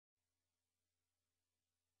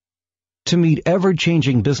To meet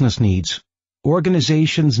ever-changing business needs,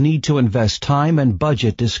 organizations need to invest time and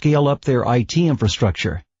budget to scale up their IT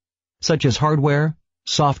infrastructure, such as hardware,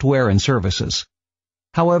 software, and services.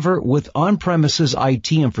 However, with on-premises IT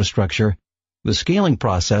infrastructure, the scaling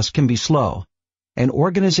process can be slow, and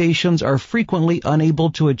organizations are frequently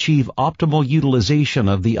unable to achieve optimal utilization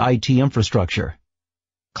of the IT infrastructure.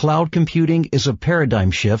 Cloud computing is a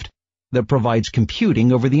paradigm shift that provides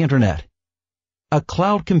computing over the Internet. A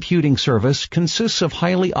cloud computing service consists of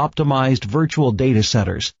highly optimized virtual data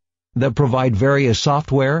centers that provide various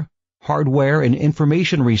software, hardware, and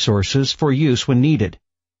information resources for use when needed.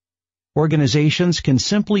 Organizations can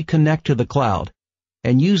simply connect to the cloud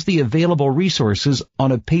and use the available resources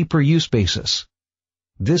on a pay-per-use basis.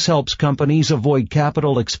 This helps companies avoid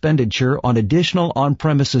capital expenditure on additional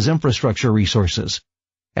on-premises infrastructure resources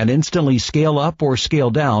and instantly scale up or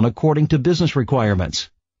scale down according to business requirements.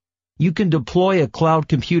 You can deploy a cloud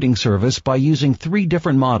computing service by using 3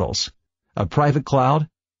 different models: a private cloud,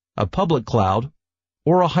 a public cloud,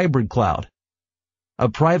 or a hybrid cloud. A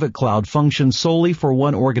private cloud functions solely for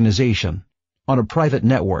one organization, on a private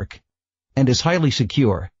network, and is highly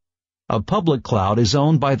secure. A public cloud is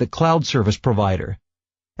owned by the cloud service provider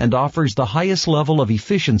and offers the highest level of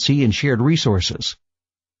efficiency in shared resources.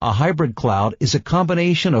 A hybrid cloud is a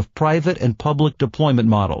combination of private and public deployment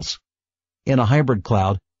models. In a hybrid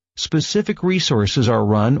cloud, specific resources are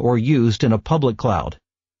run or used in a public cloud,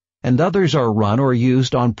 and others are run or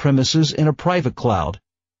used on premises in a private cloud.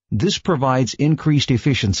 This provides increased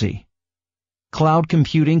efficiency. Cloud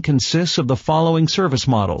computing consists of the following service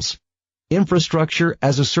models: Infrastructure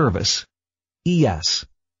as a Service, ES,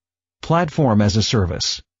 Platform as a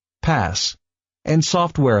Service, PaaS, and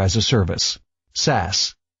Software as a Service,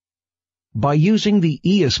 SaaS. By using the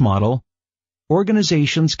ES model,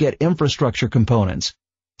 organizations get infrastructure components,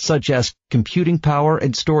 such as computing power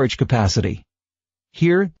and storage capacity.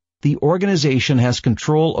 Here, the organization has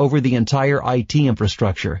control over the entire IT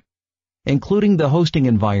infrastructure, including the hosting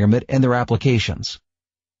environment and their applications.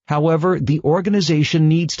 However, the organization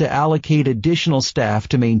needs to allocate additional staff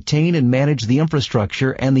to maintain and manage the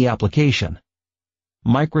infrastructure and the application.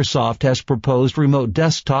 Microsoft has proposed remote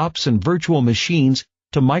desktops and virtual machines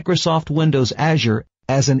to Microsoft Windows Azure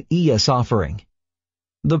as an ES offering.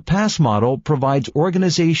 The PaaS model provides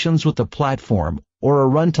organizations with a platform or a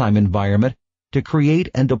runtime environment to create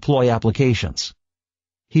and deploy applications.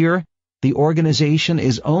 Here, the organization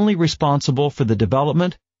is only responsible for the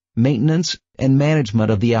development, maintenance, and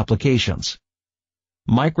management of the applications.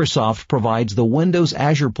 Microsoft provides the Windows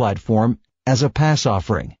Azure platform as a PaaS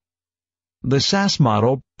offering. The SaaS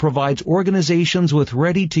model provides organizations with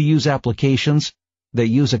ready-to-use applications that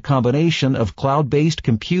use a combination of cloud-based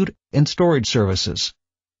compute and storage services.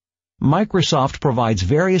 Microsoft provides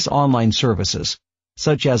various online services,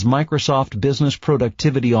 such as Microsoft Business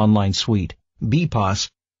Productivity Online Suite, BPOS,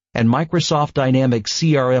 and Microsoft Dynamics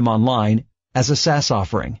CRM Online as a SaaS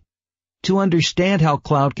offering. To understand how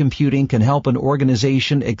cloud computing can help an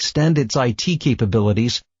organization extend its IT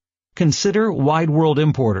capabilities, consider Wide World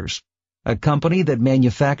Importers, a company that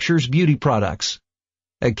manufactures beauty products.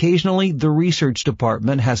 Occasionally, the research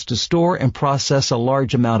department has to store and process a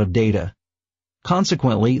large amount of data.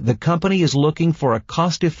 Consequently, the company is looking for a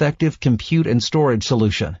cost-effective compute and storage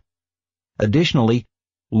solution. Additionally,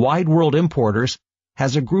 Wide World Importers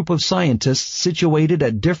has a group of scientists situated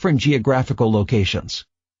at different geographical locations.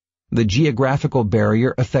 The geographical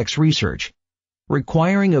barrier affects research,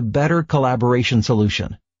 requiring a better collaboration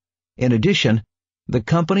solution. In addition, the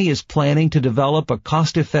company is planning to develop a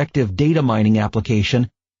cost-effective data mining application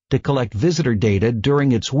to collect visitor data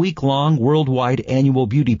during its week-long worldwide annual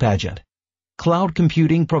beauty pageant. Cloud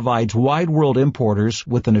computing provides Wide World Importers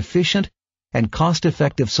with an efficient and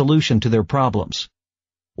cost-effective solution to their problems.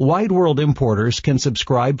 Wide World Importers can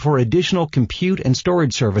subscribe for additional compute and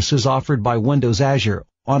storage services offered by Windows Azure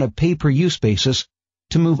on a pay-per-use basis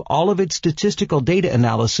to move all of its statistical data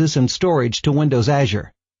analysis and storage to Windows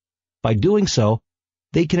Azure. By doing so,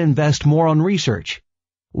 they can invest more on research.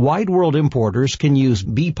 Wide World Importers can use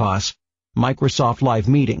BPOS, Microsoft Live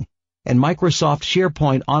Meeting, and Microsoft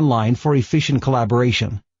SharePoint Online for efficient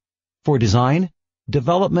collaboration. For design,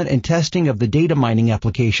 development, and testing of the data mining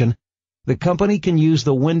application, the company can use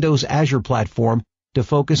the Windows Azure platform to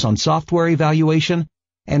focus on software evaluation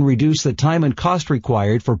and reduce the time and cost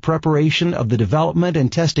required for preparation of the development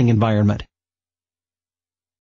and testing environment.